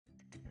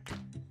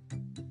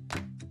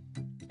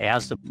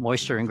as the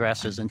moisture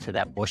ingresses into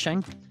that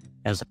bushing,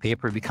 as the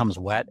paper becomes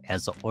wet,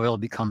 as the oil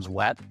becomes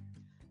wet,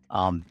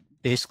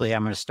 basically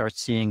I'm going to start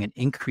seeing an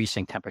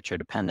increasing temperature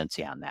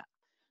dependency on that.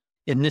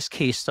 In this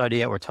case study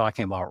that we're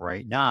talking about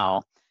right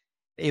now,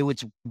 it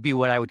would be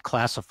what I would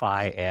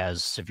classify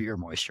as severe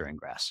moisture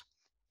ingress.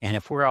 And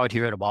if we're out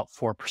here at about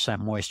 4%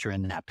 moisture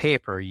in that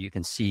paper, you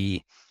can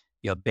see,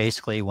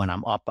 basically when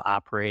I'm up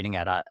operating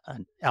at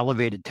an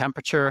elevated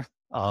temperature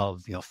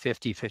of,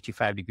 50,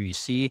 55 degrees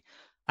C,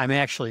 I'm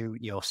actually,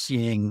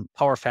 seeing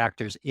power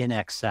factors in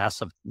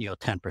excess of,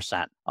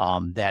 10%.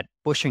 That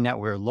bushing that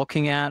we're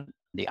looking at,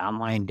 the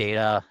online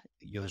data,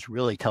 is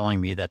really telling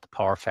me that the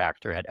power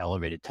factor at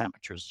elevated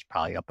temperatures is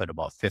probably up at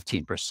about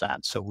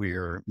 15%. So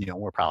we're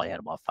probably at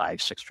about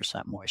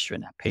 5-6% moisture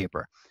in that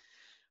paper.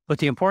 But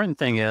the important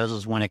thing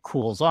is when it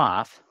cools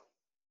off,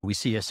 we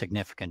see a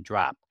significant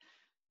drop.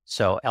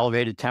 So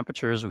elevated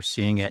temperatures, we're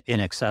seeing it in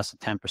excess of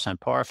 10%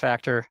 power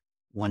factor.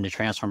 When the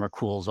transformer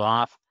cools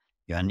off,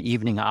 in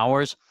evening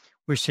hours,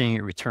 we're seeing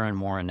it return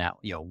more in that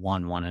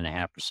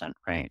 1.5%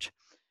 range.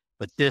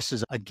 But this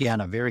is,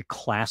 again, a very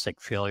classic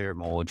failure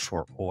mode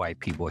for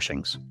OIP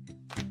bushings.